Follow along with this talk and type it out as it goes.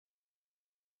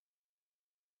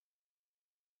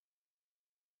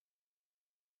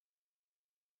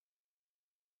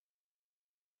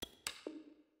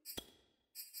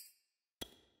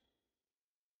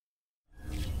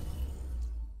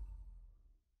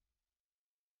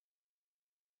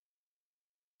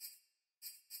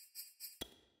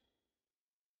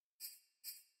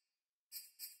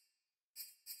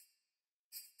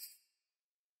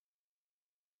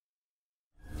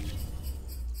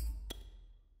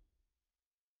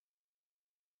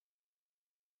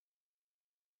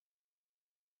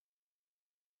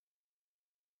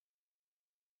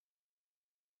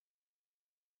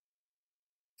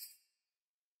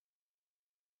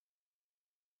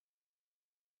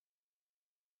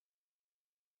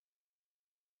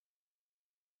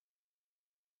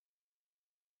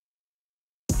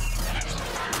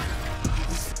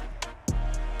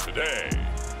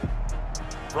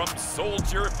from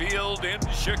Soldier Field in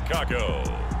Chicago.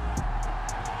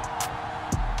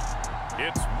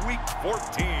 It's week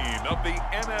 14 of the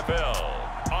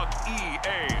NFL on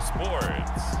EA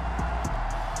Sports.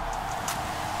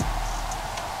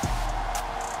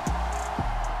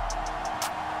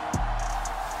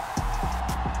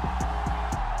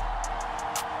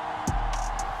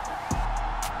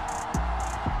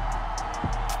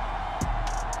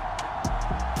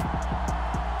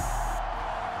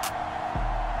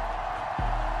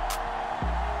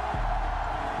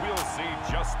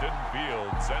 Justin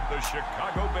Fields and the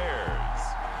Chicago Bears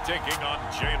taking on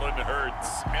Jalen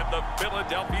Hurts and the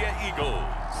Philadelphia Eagles.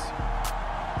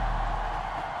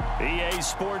 EA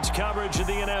Sports coverage of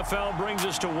the NFL brings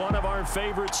us to one of our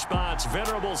favorite spots,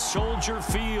 venerable Soldier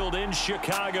Field in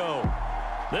Chicago.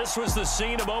 This was the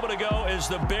scene a moment ago as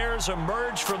the Bears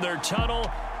emerged from their tunnel.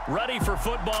 Ready for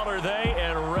football are they,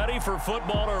 and ready for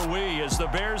football are we, as the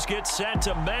Bears get set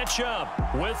to match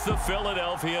up with the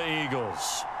Philadelphia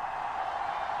Eagles.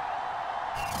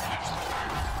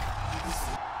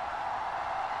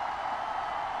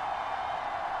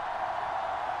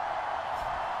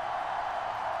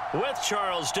 With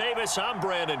Charles Davis, I'm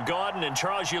Brandon Gaudin. And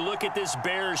Charles, you look at this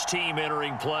Bears team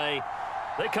entering play.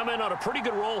 They come in on a pretty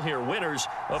good roll here, winners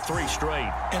of 3 straight.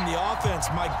 And the offense,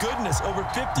 my goodness, over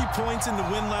 50 points in the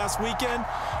win last weekend.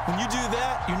 When you do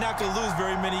that, you're not going to lose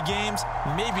very many games,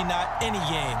 maybe not any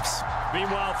games.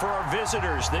 Meanwhile, for our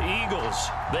visitors, the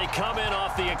Eagles, they come in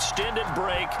off the extended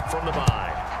break from the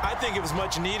bye. I think it was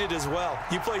much needed as well.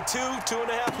 You play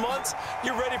 2.5 months,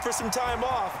 you're ready for some time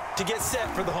off to get set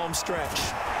for the home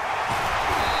stretch.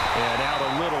 And out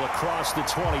a little across the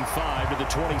 25 to the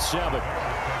 27.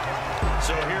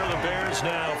 So here are the Bears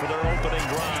now for their opening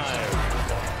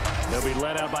drive. They'll be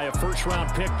led out by a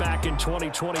first-round pick back in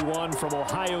 2021 from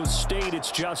Ohio State.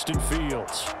 It's Justin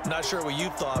Fields. Not sure what you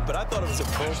thought, but I thought it was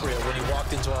appropriate when he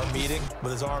walked into our meeting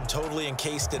with his arm totally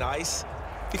encased in ice,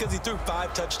 because he threw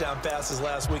 5 touchdown passes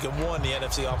last week and won the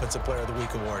NFC Offensive Player of the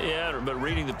Week award. Yeah, but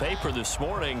reading the paper this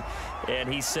morning,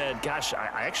 and he said, gosh, I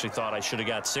actually thought I should have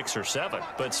got 6 or 7.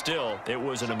 But still, it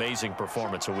was an amazing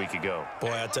performance a week ago. Boy,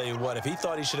 I'll tell you what, if he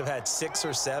thought he should have had 6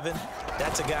 or 7,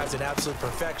 that's a guy who's an absolute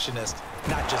perfectionist,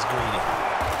 not just greedy.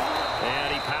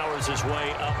 And he powers his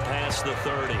way up past the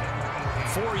 30.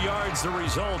 4 yards the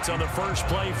result on the first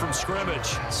play from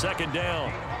scrimmage. Second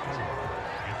down.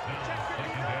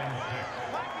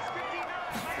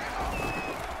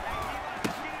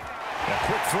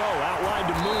 Quick throw outlined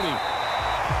to Mooney.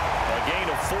 A gain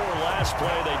of 4 last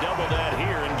play. They double that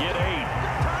here and get 8.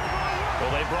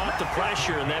 Well, they brought the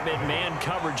pressure, and that meant man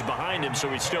coverage behind him, so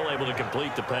he's still able to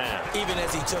complete the pass. Even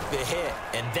as he took the hit.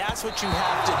 And that's what you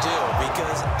have to do,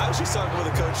 because I was just talking with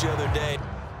a coach the other day.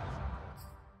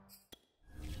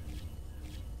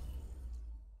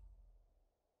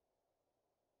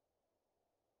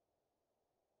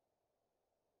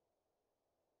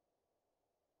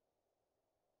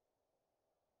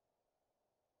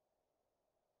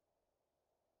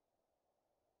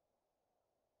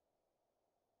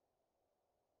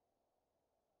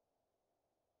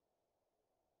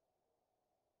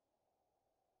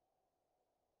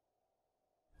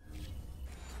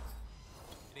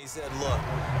 He said, look,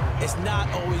 it's not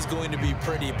always going to be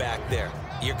pretty back there.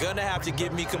 You're going to have to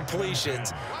give me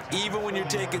completions. Even when you're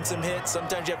taking some hits,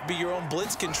 sometimes you have to be your own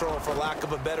blitz control, for lack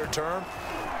of a better term.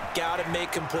 Got to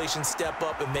make completions, step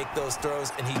up and make those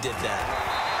throws, and he did that.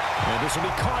 And this will be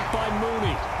caught by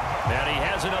Mooney. And he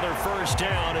has another first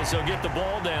down as they'll get the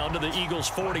ball down to the Eagles'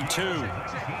 42.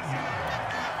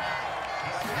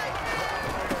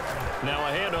 Now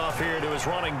a handoff here to his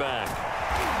running back.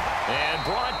 And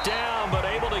brought down, but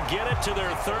able to get it to their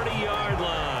 30-yard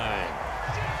line.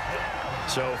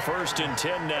 So 1st and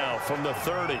 10 now from the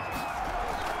 30.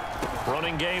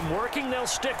 Running game working. They'll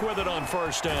stick with it on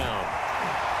first down.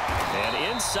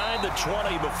 And inside the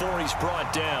 20 before he's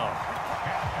brought down.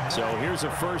 So here's a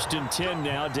 1st and 10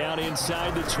 now, down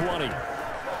inside the 20.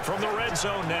 From the red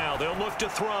zone now, they'll look to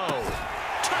throw.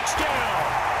 Touchdown!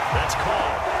 That's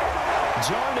caught.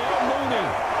 Darnell Mooney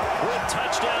with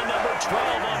touchdown number 12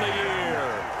 on the year.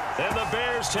 And the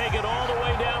Bears take it all the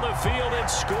way down the field and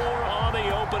score on the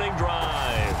opening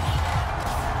drive.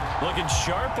 Looking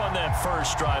sharp on that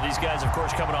first drive. These guys, of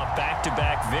course, coming off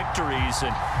back-to-back victories.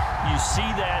 And you see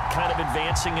that kind of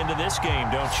advancing into this game,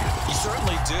 don't you? You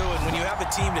certainly do. And when you have a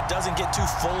team that doesn't get too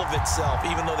full of itself,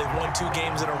 even though they've won 2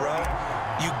 games in a row,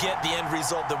 you get the end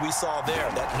result that we saw there,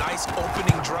 that nice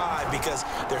opening drive, because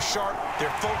they're sharp, they're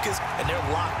focused, and they're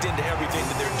locked into everything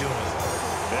that they're doing.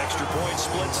 Extra point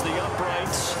splits the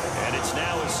uprights, and it's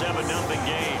now a 7-0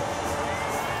 game.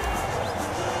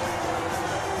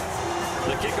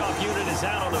 The kickoff unit is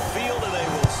out on the field, and they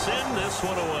will send this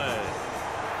one away.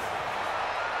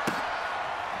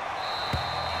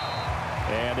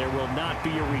 And there will not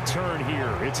be a return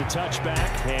here. It's a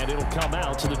touchback, and it'll come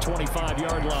out to the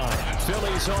 25-yard line.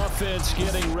 Philly's offense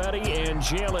getting ready, and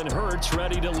Jalen Hurts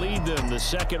ready to lead them. The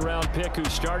second-round pick who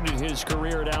started his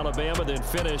career at Alabama, then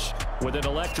finished with an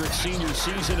electric senior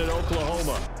season at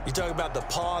Oklahoma. You talk about the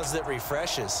pause that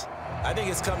refreshes. I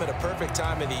think it's come at a perfect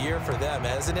time of the year for them,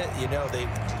 hasn't it? You know, the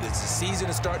season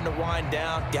is starting to wind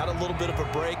down, got a little bit of a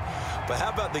break. But how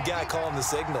about the guy calling the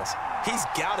signals? He's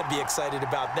got to be excited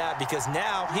about that because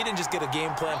now he didn't just get a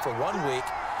game plan for 1 week.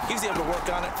 He was able to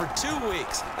work on it for 2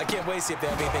 weeks. I can't wait to see if they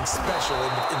have anything special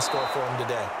in store for him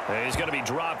today. He's going to be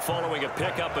dropped following a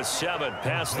pickup of 7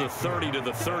 past the 30 to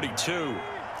the 32.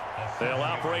 They'll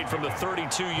operate from the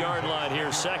 32-yard line here,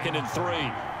 2nd and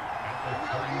 3.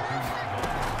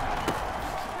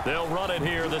 They'll run it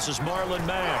here. This is Marlon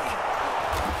Mack.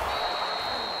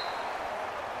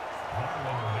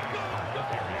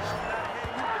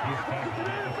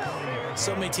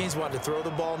 So many teams want to throw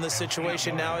the ball in this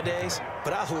situation nowadays,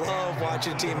 but I love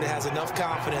watching a team that has enough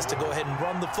confidence to go ahead and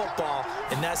run the football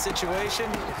in that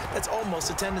situation. That's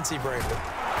almost a tendency breaker.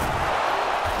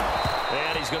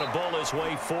 And he's going to bowl his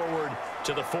way forward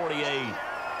to the 48.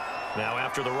 Now,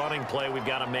 after the running play, we've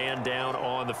got a man down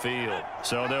on the field.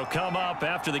 So they'll come up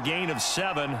after the gain of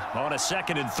 7 on a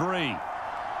 2nd and 3.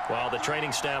 While the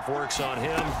training staff works on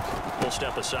him, we'll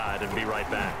step aside and be right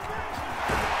back.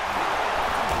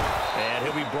 And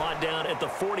he'll be brought down at the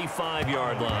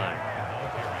 45-yard line.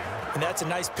 And that's a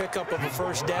nice pickup of a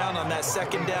first down on that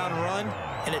 2nd down run.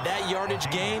 And at that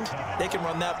yardage gained, they can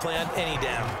run that play on any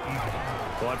down.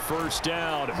 On first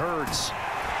down, Hurts.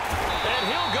 And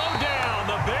he'll go down.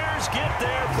 The Bears get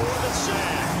there for the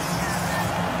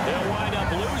sack. They'll wind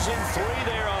up losing 3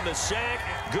 there on the sack.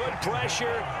 Good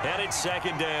pressure, and it's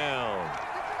 2nd down.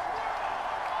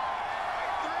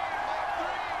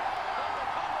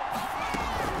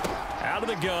 Out of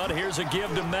the gun, here's a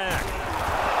give to Mack.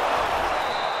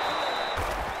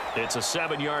 It's a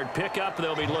 7-yard pickup.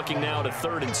 They'll be looking now to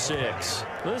 3rd and 6.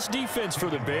 This defense for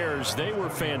the Bears, they were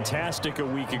fantastic a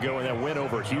week ago in that win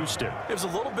over Houston. It was a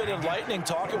little bit enlightening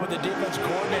talking with the defense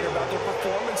coordinator about their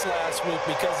performance last week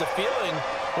because the feeling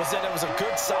was that it was a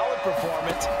good, solid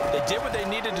performance. They did what they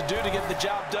needed to do to get the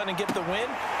job done and get the win,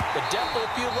 but definitely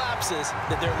a few lapses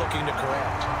that they're looking to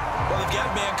correct. Well, they've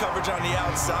got man coverage on the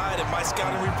outside, and my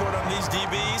scouting report on these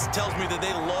DBs tells me that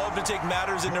they love to take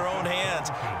matters in their own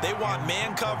hands. They want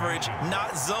man coverage,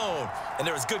 not zone, and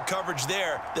there was good coverage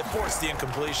there that forced the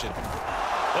incompletion.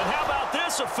 And how about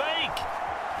this, a fake?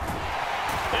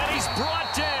 And he's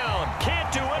brought down. Can't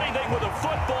do anything with a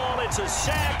football. It's a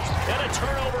sack and a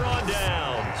turnover on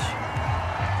downs.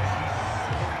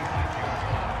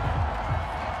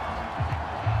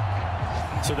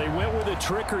 So they went with a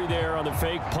trickery there on the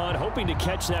fake punt, hoping to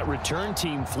catch that return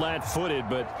team flat-footed,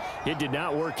 but it did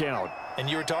not work out. And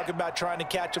you were talking about trying to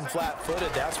catch them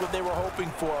flat-footed. That's what they were hoping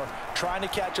for, trying to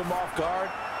catch them off guard.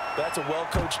 That's a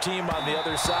well-coached team on the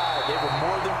other side. They were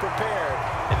more than prepared,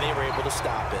 and they were able to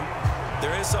stop it.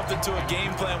 There is something to a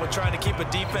game plan with trying to keep a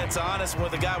defense honest.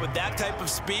 With a guy with that type of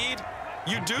speed,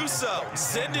 you do so.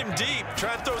 Send him deep.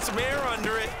 Try and throw some air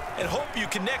under it and hope you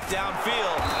connect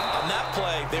downfield. On that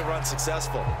play, they were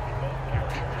unsuccessful.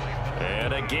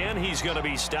 And again, he's going to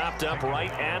be stopped up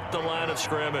right at the line of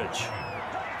scrimmage.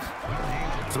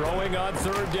 Throwing on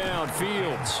 3rd down,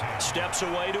 Fields steps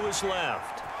away to his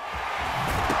left.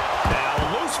 Now a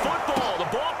loose football.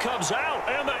 The ball comes out,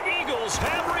 and the Eagles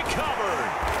have recovered.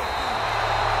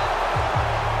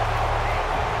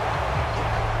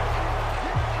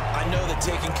 I know that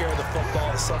taking care of the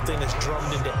football is something that's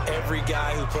drummed into every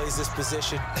guy who plays this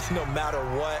position, no matter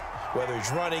what, whether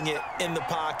he's running it, in the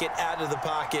pocket, out of the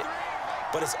pocket.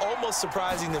 But it's almost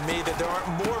surprising to me that there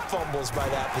aren't more fumbles by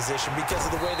that position because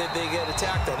of the way that they get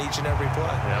attacked on each and every play.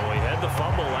 Yeah, we had the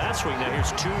fumble last week. Now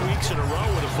here's 2 weeks in a row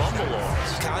with a fumble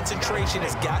loss. Concentration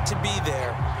has got to be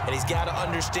there, and he's got to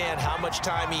understand how much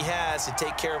time he has to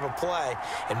take care of a play,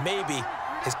 and maybe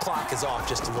his clock is off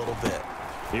just a little bit.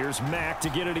 Here's Mack to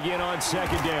get it again on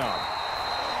 2nd down.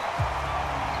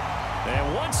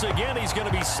 And once again, he's going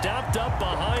to be stopped up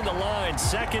behind the line.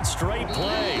 2nd straight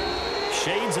play.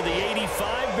 Shades of the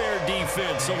 85 Bear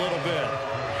defense a little bit.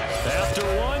 After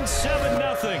one,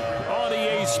 7-0 on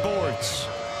EA Sports.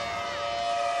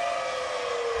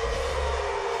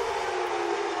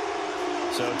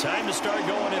 So time to start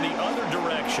going in the other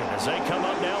direction as they come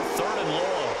up now 3rd and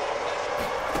long.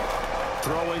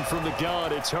 Throwing from the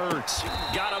gun, it's Hurts.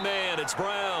 Got a man, it's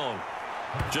Brown.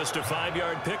 Just a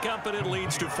 5-yard pickup, and it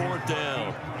leads to 4th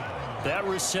down. That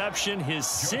reception, his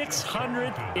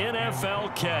 600th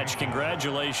NFL catch.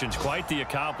 Congratulations. Quite the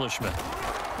accomplishment.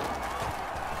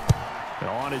 And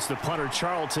on is the punter,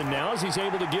 Charlton, now as he's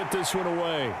able to get this one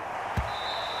away.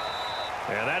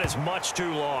 And that is much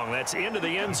too long. That's into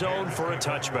the end zone for a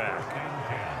touchback.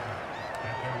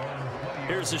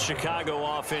 Here's the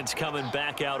Chicago offense coming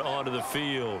back out onto the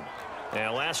field.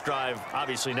 And last drive,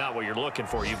 obviously not what you're looking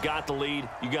for. You've got the lead.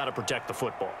 You got to protect the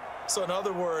football. So in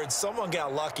other words, someone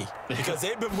got lucky because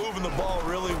they've been moving the ball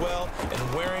really well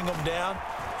and wearing them down.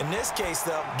 In this case,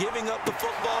 though, giving up the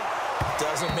football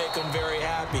doesn't make them very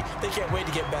happy. They can't wait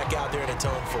to get back out there and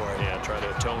atone for it. Yeah, try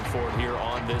to atone for it here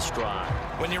on this drive.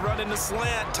 When you run in the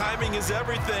slant, timing is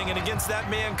everything. And against that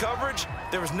man coverage,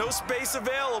 there was no space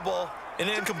available, and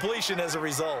incompletion as a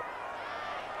result.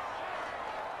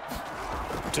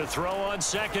 To throw on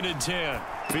 2nd and 10.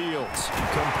 Fields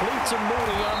completes a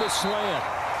Mooney on the slant.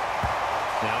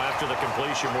 Now after the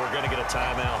completion, we're going to get a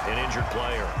timeout, an injured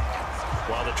player.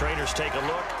 While the trainers take a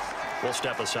look, we'll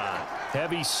step aside.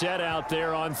 Heavy set out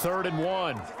there on 3rd and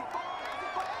 1.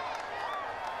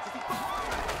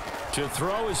 To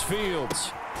throw is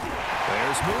Fields.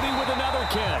 There's Mooney with another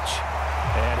catch.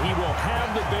 And he will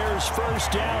have the Bears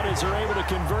first down as they're able to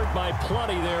convert by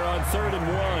plenty there on 3rd and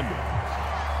 1.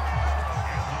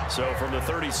 So from the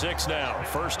 36 now,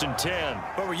 1st and 10.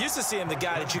 But we're used to seeing the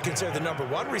guy that you consider the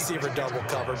 #1 receiver double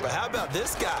covered. But how about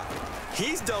this guy?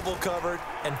 He's double covered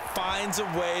and finds a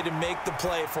way to make the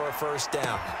play for a first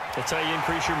down. That's how you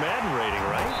increase your Madden rating,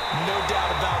 right? No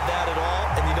doubt about that at all.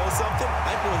 And you know something?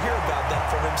 I think we'll hear about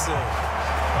that from him soon.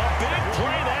 A big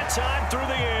play that time through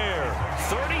the air.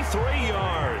 33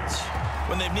 yards.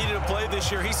 When they've needed a play this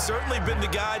year, he's certainly been the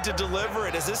guy to deliver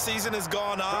it. As this season has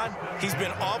gone on, he's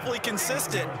been awfully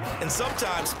consistent and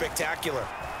sometimes spectacular.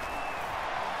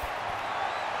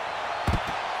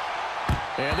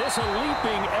 And this a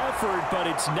leaping effort, but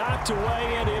it's knocked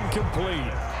away and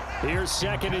incomplete. Here's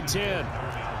 2nd and 10.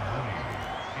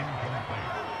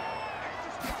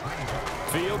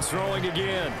 Fields throwing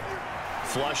again.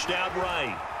 Flushed out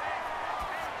right.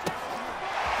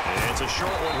 And it's a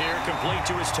short one here, complete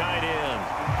to his tight end.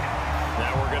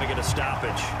 Now we're going to get a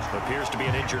stoppage. Appears to be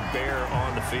an injured Bear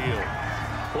on the field.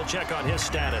 We'll check on his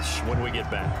status when we get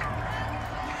back.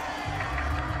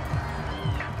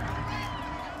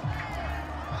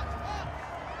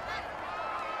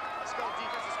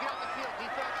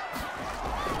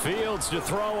 Fields to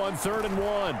throw on 3rd and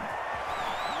 1.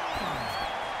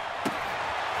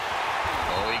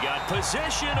 Oh, he got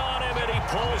position on him, and he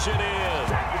pulls it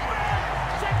in.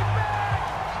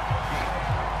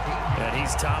 And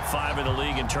he's top 5 in the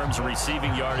league in terms of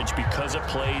receiving yardage because of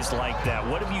plays like that.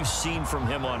 What have you seen from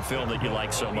him on film that you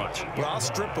like so much? Well, I'll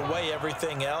strip away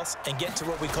everything else and get to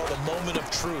what we call the moment of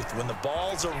truth, when the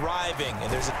ball's arriving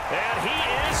and there's a... And he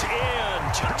is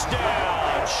in.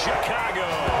 Touchdown, Chicago.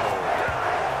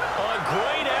 A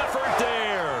great effort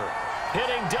there.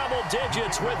 Hitting double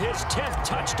digits with his 10th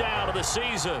touchdown of the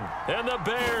season. And the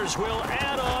Bears will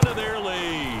add on to their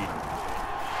lead.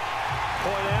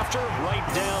 Point after, right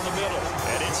down the middle.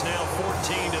 And it's now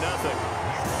 14-0.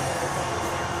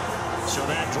 So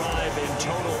that drive in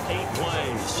total 8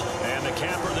 plays. And the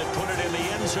capper that put it in the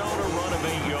end zone, a run of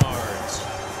 8 yards.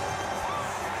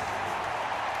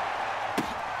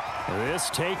 This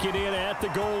taken in at the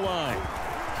goal line.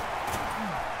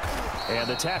 And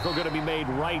the tackle going to be made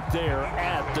right there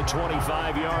at the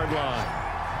 25-yard line.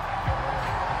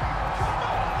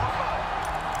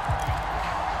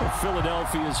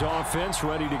 Philadelphia's offense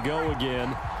ready to go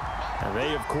again. And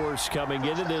they, of course, coming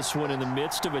into this one in the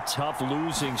midst of a tough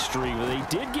losing streak. They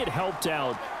did get helped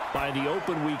out by the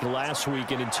open week last week.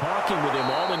 And in talking with him,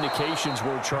 all indications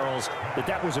were, Charles,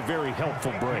 that was a very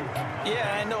helpful break.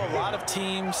 Yeah, I know a lot of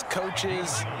teams,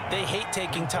 coaches, they hate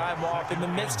taking time off in the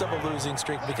midst of a losing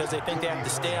streak because they think they have to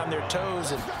stay on their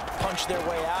toes and punch their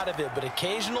way out of it. But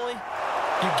occasionally,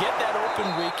 you get that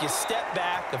open week, you step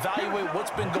back, evaluate what's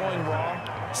been going wrong,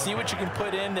 see what you can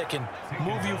put in that can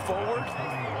move you forward,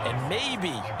 and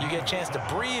maybe you get a chance to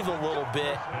breathe a little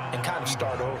bit and kind of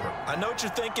start over. I know what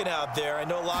you're thinking out there. I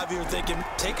know a lot of you are thinking,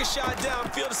 take a shot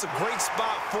downfield. It's a great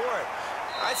spot for it.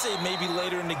 I'd say maybe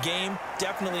later in the game,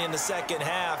 definitely in the second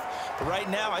half. But right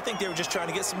now, I think they were just trying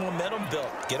to get some momentum built.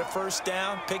 Get a first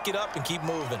down, pick it up, and keep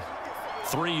moving.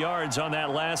 3 yards on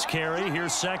that last carry.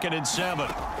 Here's 2nd and 7.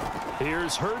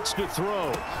 Here's Hurts to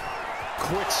throw.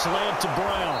 Quick slant to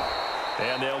Brown.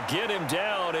 And they'll get him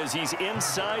down as he's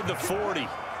inside the 40.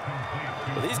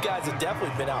 Well, these guys have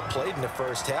definitely been outplayed in the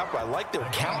first half, but I like their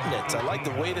countenance. I like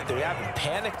the way that they haven't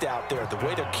panicked out there, the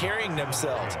way they're carrying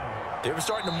themselves. They were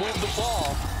starting to move the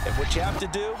ball, and what you have to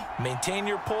do, maintain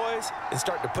your poise and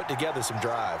start to put together some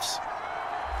drives.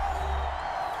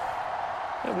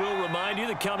 And we'll remind you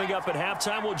that coming up at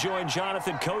halftime, we'll join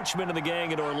Jonathan Coachman and the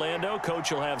gang in Orlando.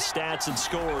 Coach will have stats and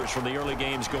scores from the early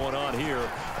games going on here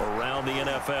around the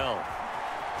NFL.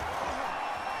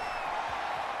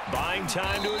 Buying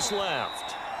time to his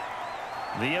left.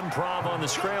 The improv on the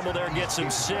scramble there gets him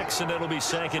 6, and it'll be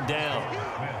second down.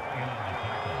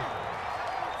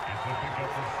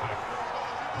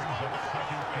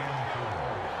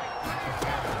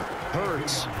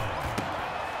 Hurts.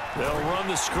 They'll run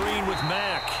the screen with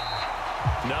Mack.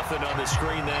 Nothing on the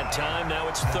screen that time. Now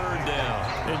it's third down.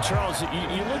 And, Charles,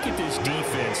 you look at this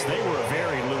defense. They were a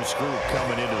very loose group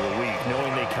coming into the week,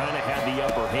 knowing they kind of had the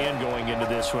upper hand going into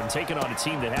this one, taking on a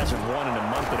team that hasn't won in a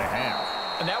month and a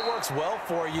half. And that works well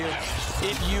for you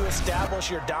if you establish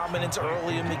your dominance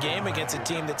early in the game against a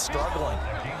team that's struggling.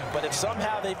 But if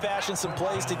somehow they fashion some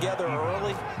plays together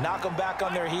early, knock them back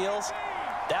on their heels,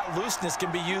 that looseness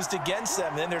can be used against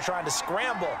them. Then they're trying to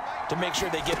scramble to make sure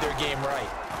they get their game right.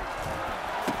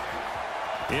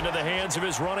 Into the hands of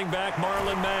his running back,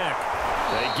 Marlon Mack.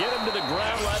 They get him to the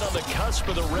ground right on the cusp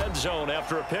of the red zone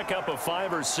after a pickup of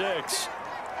 5 or 6.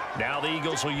 Now the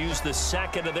Eagles will use the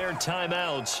second of their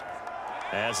timeouts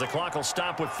as the clock will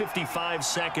stop with 55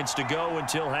 seconds to go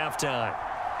until halftime.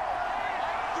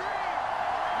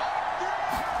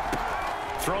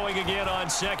 Throwing again on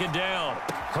second down.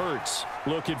 Hurts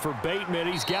looking for Bateman.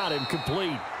 He's got him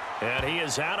complete. And he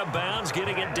is out of bounds,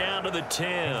 getting it down to the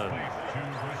 10.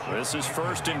 This is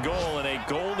first and goal, and a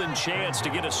golden chance to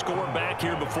get a score back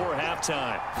here before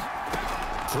halftime.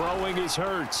 Throwing is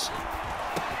Hurts.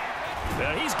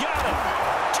 Now he's got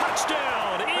it.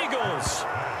 Touchdown, Eagles.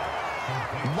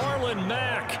 Marlon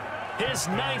Mack, his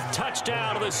 9th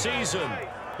touchdown of the season.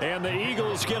 And the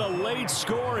Eagles get a late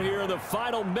score here in the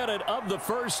final minute of the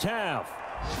first half.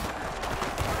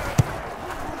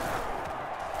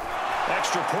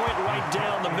 Extra point right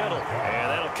down the middle. And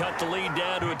that'll cut the lead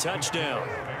down to a touchdown.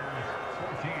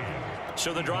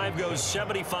 So the drive goes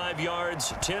 75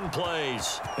 yards, 10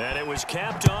 plays. And it was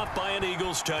capped off by an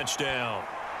Eagles touchdown.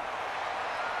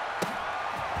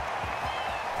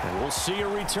 And we'll see a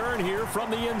return here from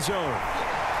the end zone.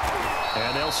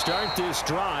 And they'll start this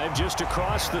drive just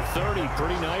across the 30.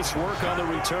 Pretty nice work on the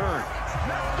return.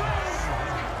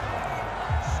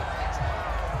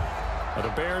 Well,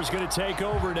 the Bears going to take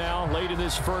over now late in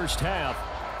this first half.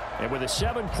 And with a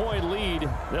 7-point lead,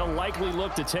 they'll likely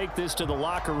look to take this to the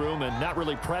locker room and not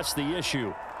really press the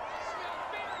issue.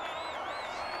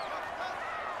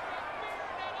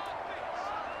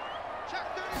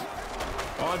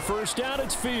 On first down,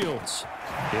 it's Fields.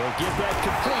 He'll get that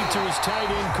complete to his tight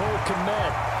end, Cole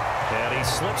Kmet. And he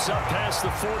slips up past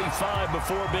the 45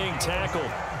 before being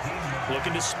tackled.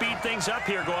 Looking to speed things up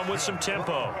here, going with some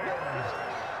tempo.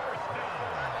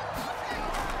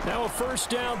 Now a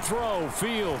first down throw,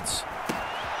 Fields.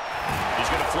 He's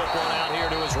going to flip one out here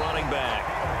to his running back.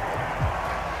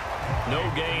 No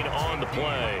gain on the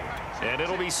play. And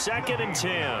it'll be 2nd and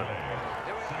 10.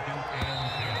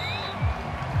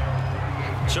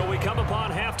 So we come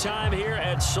upon halftime here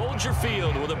at Soldier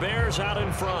Field with the Bears out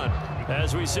in front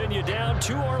as we send you down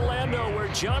to Orlando where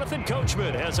Jonathan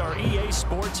Coachman has our EA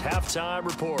Sports halftime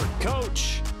report.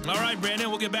 Coach. All right, Brandon,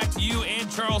 we'll get back to you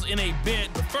and Charles in a bit.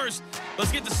 But first,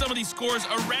 let's get to some of these scores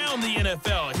around the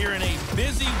NFL here in a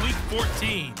busy Week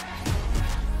 14.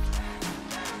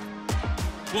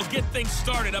 We'll get things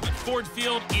started up at Ford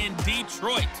Field in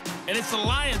Detroit. And it's the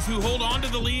Lions who hold on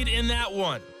to the lead in that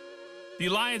one. The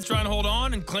Lions trying to hold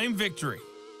on and claim victory.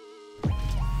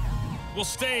 We'll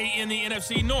stay in the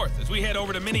NFC North as we head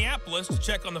over to Minneapolis to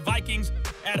check on the Vikings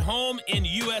at home in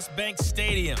US Bank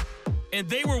Stadium. And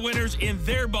they were winners in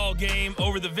their ball game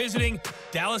over the visiting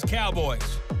Dallas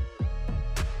Cowboys.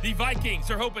 The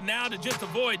Vikings are hoping now to just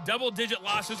avoid double-digit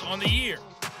losses on the year.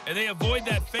 And they avoid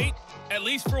that fate, at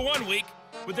least for 1 week,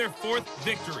 with their 4th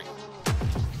victory.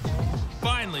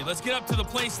 Finally, let's get up to the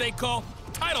place they call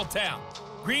Titletown,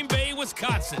 Green Bay,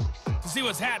 Wisconsin, to see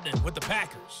what's happening with the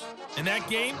Packers. And that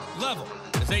game, level,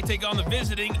 as they take on the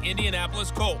visiting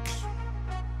Indianapolis Colts.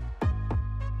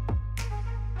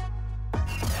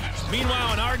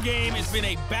 Meanwhile, in our game, it's been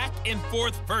a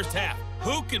back-and-forth first half.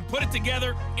 Who can put it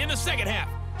together in the second half?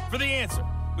 For the answer,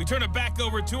 we turn it back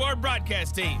over to our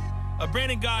broadcast team of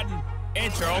Brandon Godden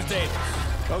and Charles Davis.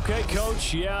 Okay,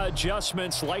 Coach, yeah,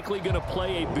 adjustments likely going to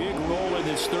play a big role in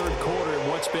this third quarter in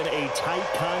what's been a tight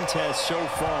contest so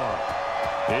far.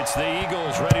 It's the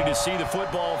Eagles ready to see the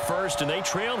football first, and they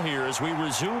trail here as we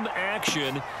resume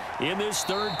action in this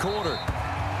third quarter.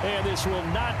 And this will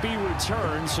not be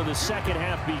returned, so the second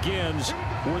half begins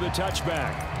with a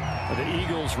touchback. The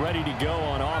Eagles ready to go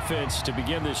on offense to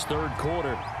begin this third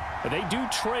quarter. They do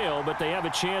trail, but they have a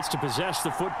chance to possess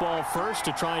the football first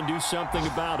to try and do something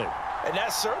about it. And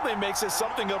that certainly makes it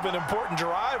something of an important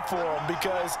drive for them,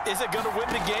 because is it going to win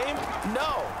the game?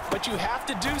 No, but you have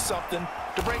to do something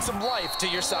to bring some life to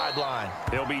your sideline.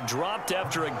 He'll be dropped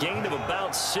after a gain of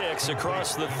about 6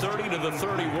 across the 30 to the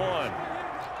 31.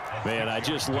 Man, I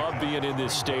just love being in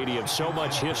this stadium. So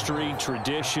much history,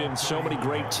 tradition, so many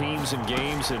great teams and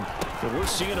games, and we're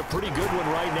seeing a pretty good one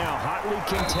right now, hotly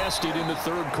contested in the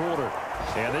third quarter.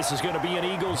 And this is going to be an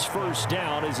Eagles first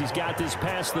down as he's got this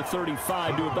past the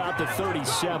 35 to about the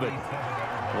 37.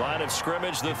 Line of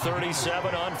scrimmage, the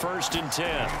 37 on 1st and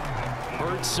 10.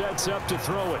 Hurts sets up to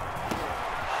throw it.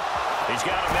 He's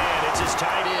got a man. It's his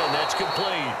tight end. That's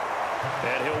complete.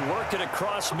 And he'll work it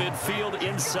across midfield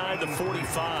inside the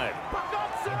 45.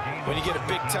 When you get a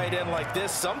big tight end like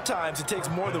this, sometimes it takes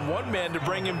more than one man to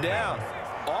bring him down.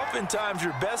 Oftentimes,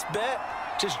 your best bet,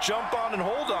 just jump on and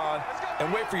hold on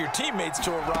and wait for your teammates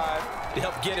to arrive to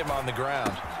help get him on the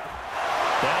ground.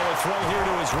 Now a throw here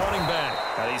to his running back.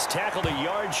 And he's tackled a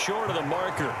yard short of the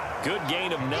marker. Good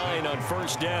gain of 9 on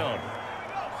 1st down.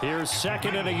 Here's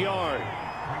 2nd and a yard.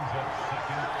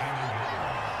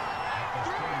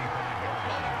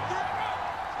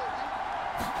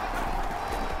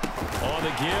 On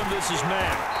the give, this is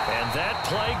Mack. And that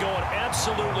play going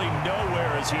absolutely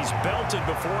nowhere as he's belted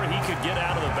before he could get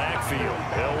out of the backfield.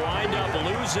 He'll wind up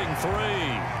losing 3.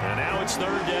 And now it's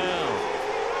 3rd down.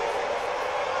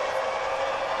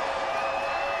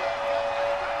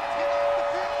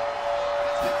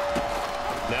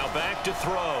 Now back to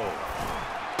throw.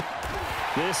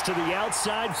 This to the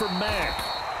outside for Mack.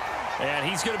 And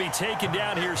he's going to be taken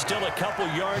down here, still a couple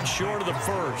yards short of the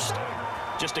 1st.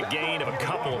 Just a gain of a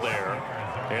couple there.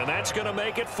 And that's going to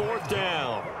make it 4th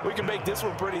down. We can make this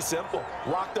one pretty simple.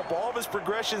 Locked up all of his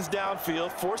progressions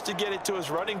downfield, forced to get it to his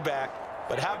running back.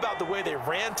 But how about the way they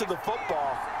ran to the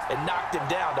football and knocked him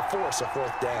down to force a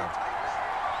 4th down?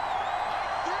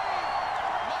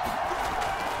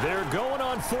 They're going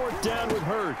on 4th down with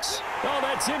Hurts. Oh,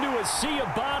 that's into a sea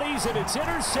of bodies, and it's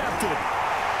intercepted.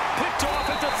 Picked off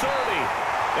at the 30.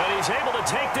 And he's able to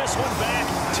take this one back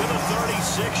to the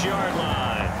 36-yard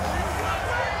line.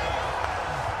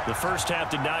 The first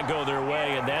half did not go their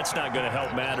way, and that's not going to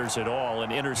help matters at all.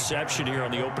 An interception here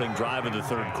on the opening drive of the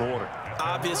 3rd quarter.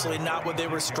 Obviously not what they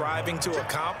were striving to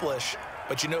accomplish.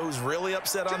 But you know who's really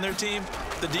upset on their team?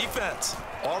 The defense.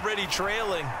 Already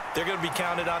trailing, they're going to be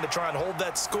counted on to try and hold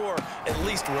that score at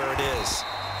least where it is.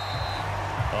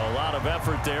 A lot of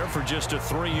effort there for just a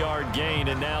 3-yard gain,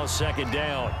 and now 2nd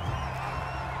down.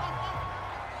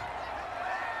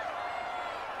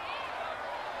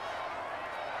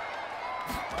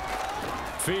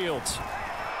 Fields.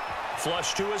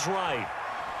 Flush to his right.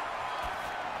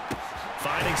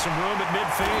 Finding some room at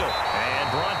midfield. And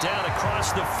brought down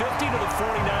across the 50 to the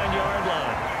 49-yard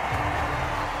line.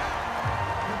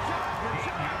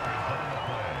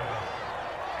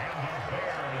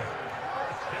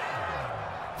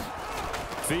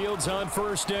 Fields on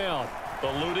 1st down.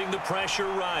 Eluding the pressure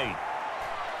right.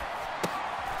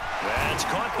 That's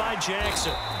caught by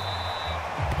Jackson.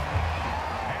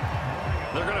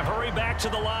 They're going to hurry back to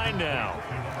the line now.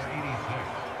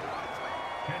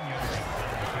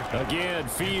 Again,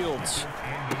 Fields.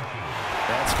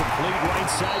 That's complete right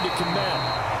side to Komet.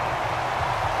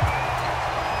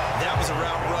 That was a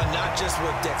route run not just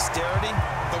with dexterity,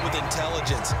 but with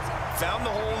intelligence. Found the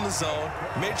hole in the zone,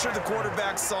 made sure the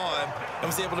quarterback saw him, and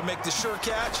was able to make the sure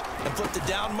catch and flip the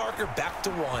down marker back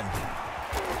to 1.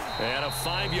 And a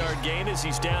 5-yard gain as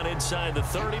he's down inside the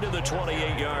 30 to the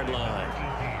 28-yard line.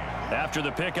 After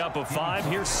the pickup of 5,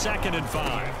 here's 2nd and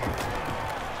 5.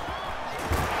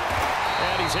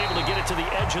 And he's able to get it to the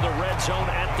edge of the red zone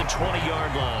at the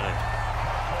 20-yard line.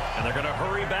 And they're going to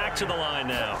hurry back to the line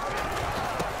now.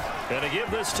 Going to give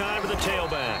this time to the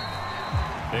tailback.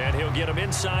 And he'll get him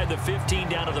inside the 15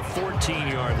 down to the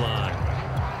 14-yard line.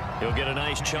 He'll get a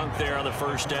nice chunk there on the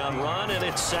 1st down run, and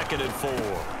it's 2nd and 4.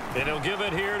 And he'll give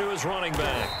it here to his running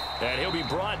back. And he'll be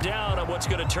brought down on what's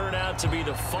going to turn out to be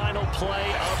the final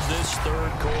play of this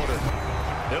 3rd quarter.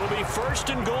 It'll be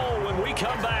 1st and goal when we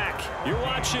come back. You're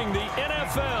watching the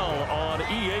NFL on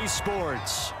EA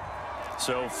Sports.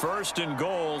 So 1st and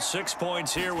goal, 6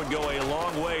 points here would go a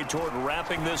long way toward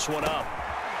wrapping this one up.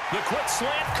 The quick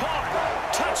slant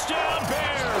caught. Touchdown,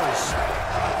 Bears.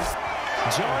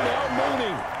 Darnell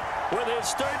Mooney with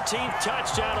his 13th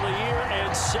touchdown of the year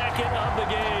and 2nd of the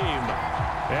game.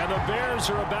 And the Bears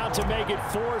are about to make it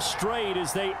 4 straight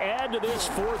as they add to this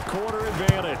 4th quarter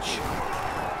advantage.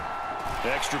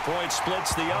 Extra point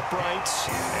splits the uprights,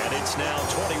 and it's now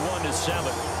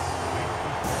 21-7.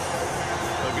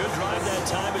 A good drive that that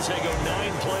time as they go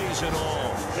 9 plays in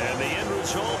all. And the end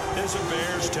result is a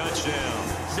Bears touchdown.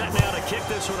 Set now to kick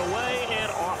this one away,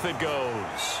 and off it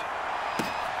goes.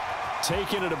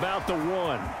 Taking it about the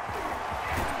 1.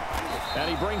 And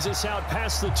he brings us out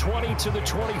past the 20 to the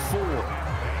 24.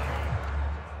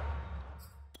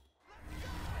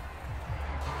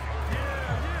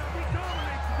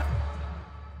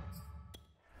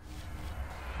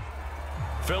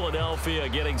 Philadelphia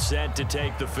getting set to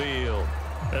take the field.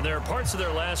 And there are parts of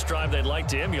their last drive they'd like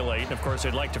to emulate. And, of course,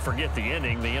 they'd like to forget the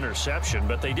ending, the interception.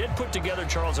 But they did put together,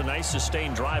 Charles, a nice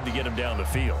sustained drive to get him down the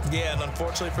field. Yeah, and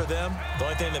unfortunately for them, the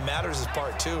only thing that matters is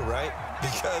part 2, right?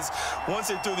 Because once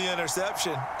they threw the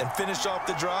interception and finished off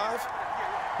the drive,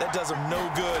 that does them no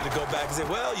good to go back and say,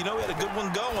 well, you know, we had a good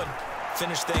one going.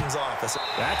 Finish things off. That's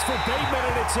for Bateman,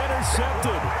 and it's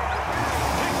intercepted.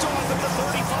 Picked off at the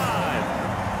 35.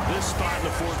 This spot in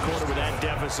the fourth quarter with that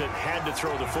deficit, had to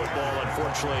throw the football.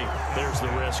 Unfortunately, there's the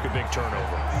risk of big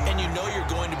turnover. And you know you're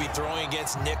going to be throwing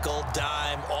against nickel,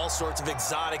 dime, all sorts of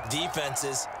exotic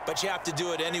defenses, but you have to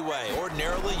do it anyway.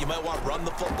 Ordinarily, you might want to run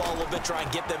the football a little bit, try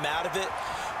and get them out of it.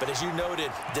 But as you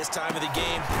noted, this time of the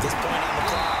game, this point on the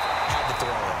clock, had to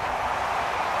throw it.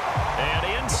 And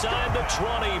inside the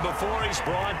 20 before he's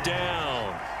brought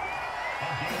down.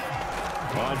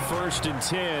 On 1st and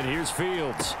 10, here's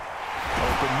Fields.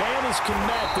 Open man is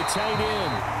Kmet, the tight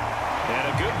end. And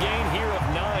a good gain here of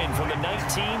 9 from the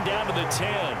 19 down to the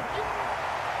 10.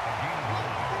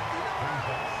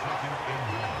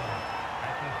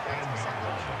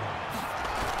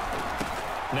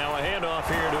 Now a handoff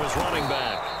here to his running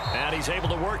back. And he's able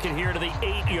to work it here to the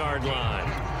 8-yard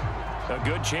line. A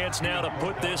good chance now to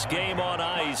put this game on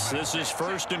ice. This is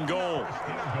 1st and goal.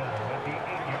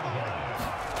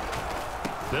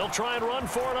 They'll try and run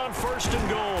for it on 1st and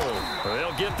goal.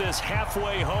 They'll get this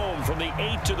halfway home from the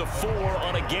 8 to the 4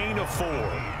 on a gain of 4.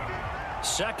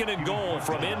 2nd and goal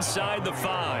from inside the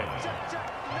 5.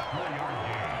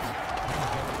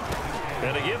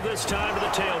 And to give this time to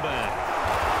the tailback.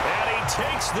 And he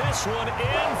takes this one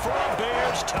in for a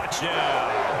Bears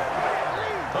touchdown.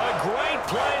 A great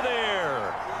play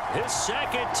there. His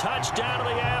 2nd touchdown of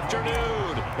the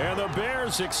afternoon. And the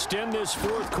Bears extend this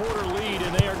fourth quarter lead,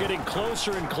 and they are getting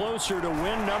closer and closer to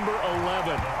win number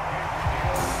 11.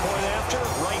 Point after,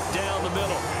 right down the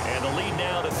middle. And the lead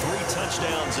now to 3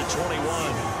 touchdowns at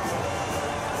 21.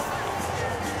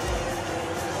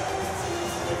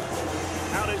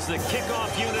 Out is the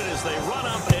kickoff unit as they run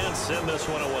up and send this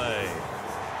one away.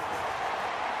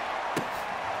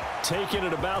 Taking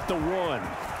it about the 1.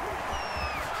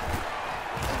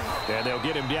 And they'll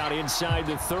get him down inside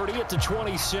the 30 at the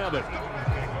 27.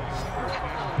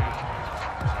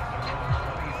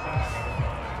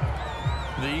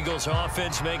 The Eagles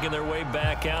offense making their way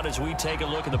back out as we take a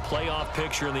look at the playoff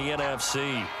picture in the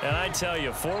NFC. And I tell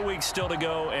you, 4 weeks still to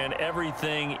go, and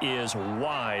everything is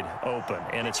wide open,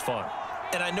 and it's fun.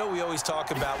 And I know we always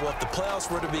talk about, well, if the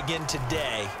playoffs were to begin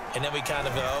today, and then we kind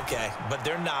of go, okay, but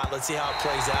they're not. Let's see how it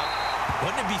plays out.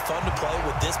 Wouldn't it be fun to play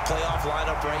with this playoff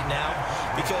lineup right now?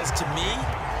 Because to me,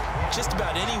 just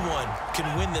about anyone can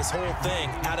win this whole thing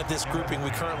out of this grouping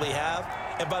we currently have.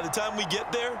 And by the time we get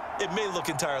there, it may look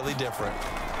entirely different.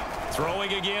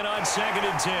 Throwing again on 2nd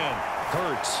and 10.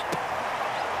 Hurts.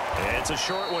 It's a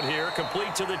short one here,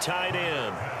 complete to the tight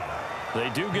end. They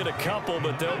do get a couple,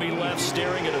 but they'll be left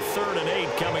staring at a 3rd and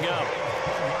 8 coming up.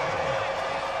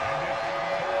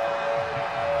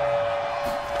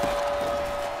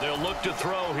 They'll look to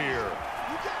throw here.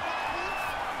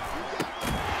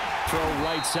 Throw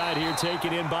right side here,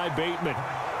 taken in by Bateman.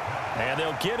 And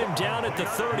they'll get him down at the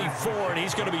 34, and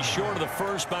he's going to be short of the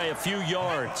first by a few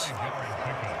yards.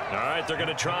 All right, they're going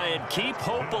to try and keep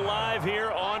hope alive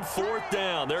here on 4th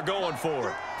down. They're going for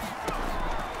it.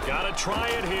 Got to try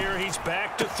it here. He's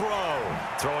back to throw.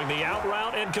 Throwing the out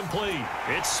route and complete.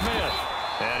 It's Smith.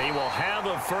 And he will have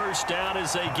a 1st down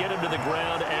as they get him to the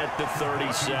ground at the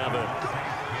 37.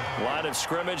 Line of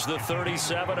scrimmage, the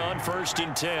 37 on 1st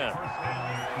and 10.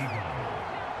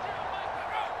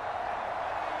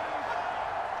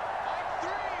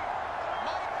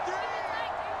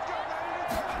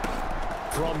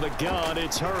 From the gun,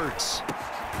 it's Hurts.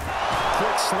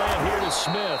 Quick slant here to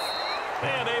Smith.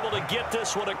 And able to get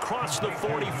this one across the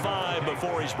 45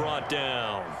 before he's brought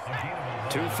down.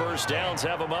 2 1st downs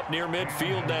have him up near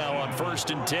midfield now on 1st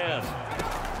and 10.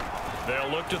 They'll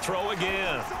look to throw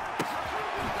again.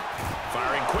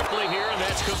 Firing quickly here, and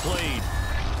that's complete.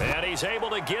 And he's able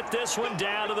to get this one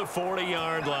down to the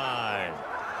 40-yard line.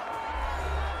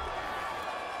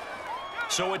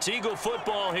 So it's Eagle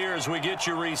football here as we get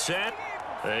you reset.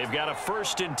 They've got a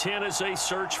 1st and 10 as they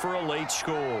search for a late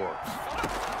score.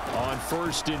 On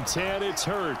 1st and 10, it's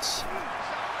Hurts.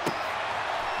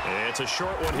 It's a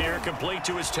short one here, complete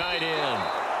to his tight end.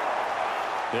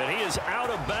 And he is out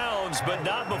of bounds, but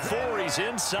not before he's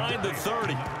inside the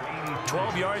 30.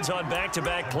 12 yards on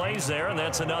back-to-back plays there, and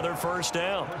that's another 1st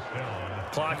down.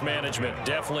 Clock management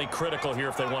definitely critical here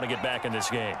if they want to get back in this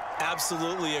game.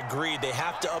 Absolutely agreed. They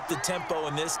have to up the tempo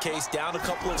in this case, down a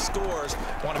couple of scores.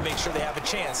 Want to make sure they have a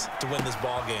chance to win this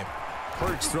ball game.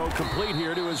 Hurts throw complete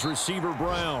here to his receiver,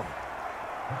 Brown.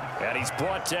 And he's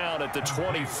brought down at the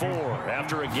 24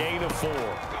 after a gain of 4. And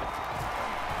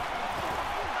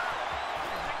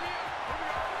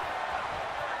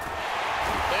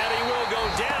he will go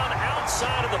down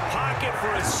outside of the pocket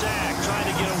for a sack,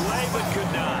 trying to get away but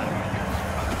could not.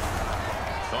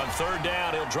 On 3rd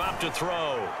down, he'll drop to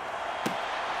throw.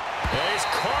 And he's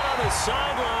caught on the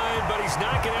sideline, but he's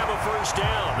not going to have a 1st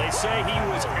down. They say he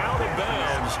was out of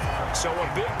bounds, so a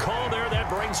big call there that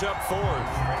brings up 4th.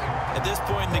 At this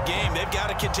point in the game, they've got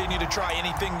to continue to try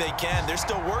anything they can. They're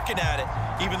still working at it,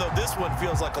 even though this one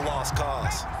feels like a lost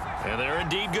cause. And they're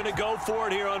indeed going to go for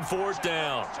it here on 4th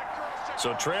down.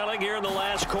 So trailing here in the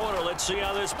last quarter, let's see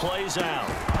how this plays out.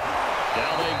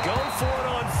 Now they go for it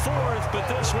on 4th, but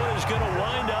this one is going to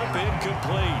wind up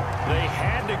incomplete. They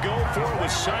had to go for it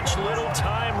with such little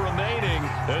time remaining,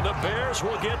 and the Bears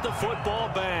will get the football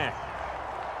back.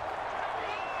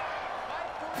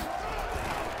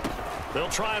 They'll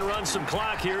try and run some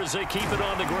clock here as they keep it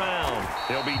on the ground.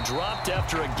 They'll be dropped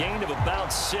after a gain of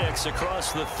about 6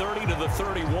 across the 30 to the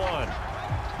 31.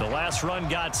 The last run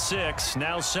got 6,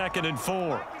 now 2nd and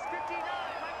 4.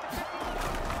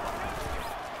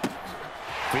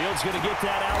 Fields going to get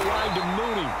that outline to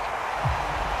Mooney.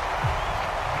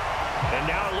 And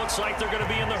now it looks like they're going to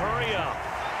be in the hurry-up.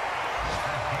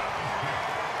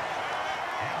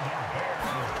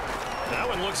 That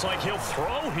one looks like he'll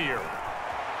throw here.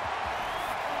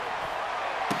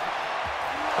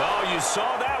 Oh, you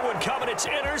saw that one coming. It's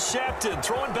intercepted.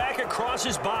 Throwing back across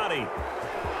his body.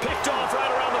 Picked off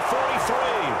right around the 43.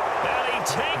 And he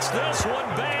takes this one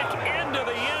back into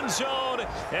the end zone.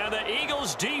 And the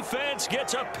Eagles defense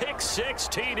gets a pick-6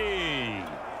 TD.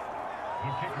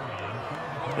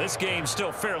 This game's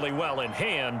still fairly well in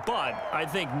hand, but I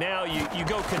think now you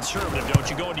go conservative, don't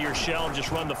you? Go into your shell and just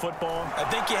run the football? I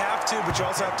think you have to, but you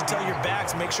also have to tell your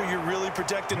backs, make sure you're really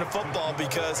protecting the football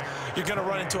because you're going to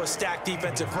run into a stacked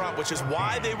defensive front, which is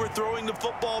why they were throwing the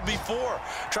football before,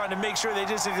 trying to make sure they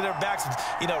just get their backs,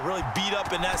 really beat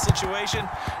up in that situation.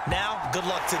 Now, good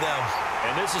luck to them.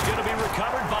 And this is going to be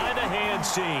recovered by the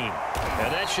hands team.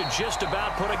 And that should just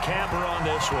about put a capper on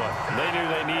this one. They knew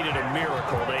they needed a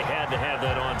miracle. They had to have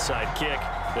that onside kick.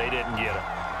 They didn't get it.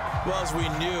 Well, as we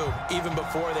knew, even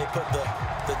before they put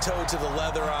the toe to the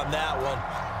leather on that one,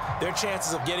 their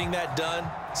chances of getting that done,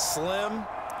 slim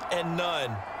and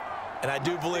none. And I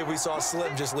do believe we saw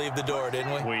Slim just leave the door,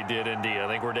 didn't we? We did indeed. I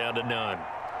think we're down to none.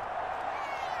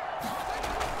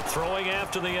 Throwing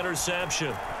after the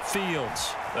interception.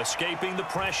 Fields escaping the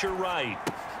pressure right.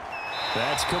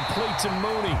 That's complete to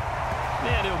Mooney.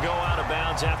 And he'll go out of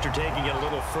bounds after taking it a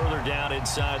little further down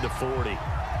inside the 40.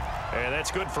 And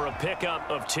that's good for a pickup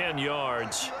of 10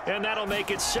 yards. And that'll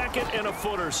make it 2nd and a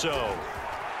foot or so.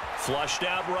 Flushed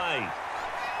out right.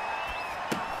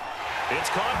 It's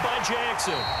caught by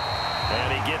Jackson.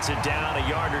 And he gets it down a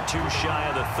yard or 2 shy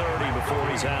of the 30 before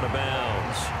he's out of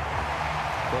bounds.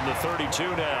 From the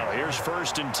 32 now, here's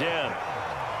 1st and 10.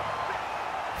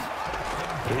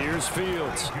 Here's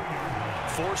Fields.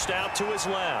 Forced out to his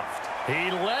left.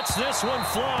 He lets this one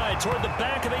fly toward the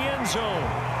back of the end zone.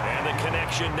 And the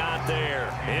connection not there.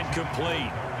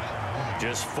 Incomplete.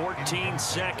 Just 14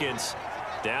 seconds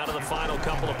down to the final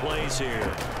couple of plays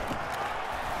here.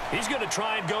 He's going to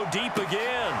try and go deep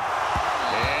again.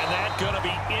 And that's going to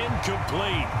be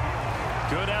incomplete.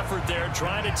 Good effort there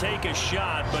trying to take a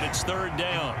shot, but it's 3rd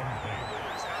down.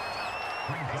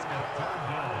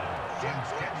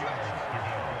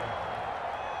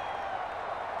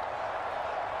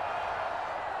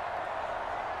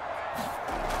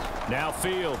 Now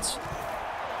Fields.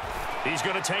 He's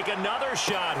going to take another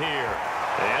shot here.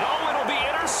 And it'll be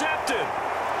intercepted.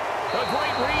 A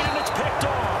great read, and it's picked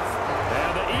off.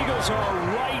 And the Eagles are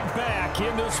right back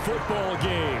in this football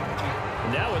game.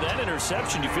 Now with that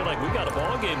interception, you feel like we got a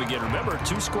ball game again. Remember,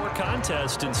 2-score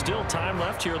contest and still time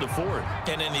left here in the 4th.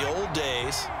 And in the old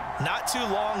days, not too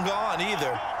long gone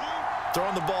either.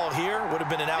 Throwing the ball here would have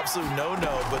been an absolute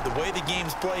no-no, but the way the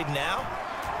game's played now,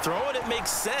 throwing it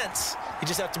makes sense. You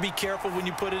just have to be careful when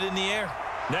you put it in the air.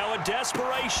 Now a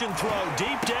desperation throw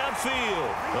deep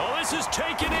downfield. Oh, this is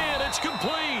taken in. It's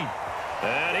complete.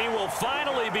 And he will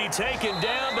finally be taken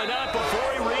down, but not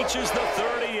before he reaches the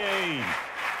 38.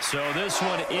 So this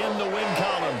one in the win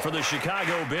column for the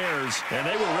Chicago Bears, and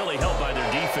they were really helped by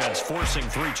their defense, forcing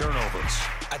 3 turnovers.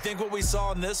 I think what we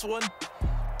saw in this one,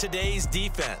 today's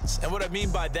defense. And what I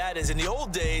mean by that is in the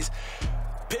old days,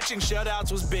 pitching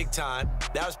shutouts was big time.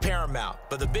 That was paramount.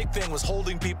 But the big thing was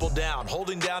holding people down,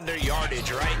 holding down their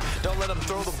yardage, right? Don't let them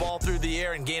throw the ball through the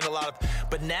air and gain a lot of...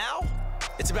 But now,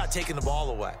 it's about taking the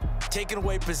ball away. Taking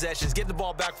away possessions, getting the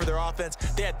ball back for their offense.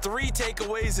 They had 3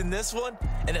 takeaways in this one,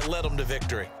 and it led them to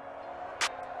victory.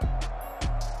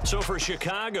 So for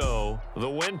Chicago, the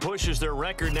win pushes their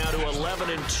record now to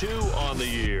 11-2 on the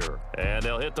year. And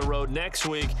they'll hit the road next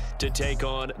week to take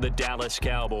on the Dallas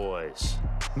Cowboys.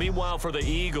 Meanwhile, for the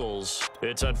Eagles,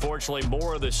 it's unfortunately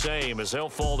more of the same as they'll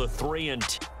fall to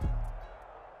 3-2.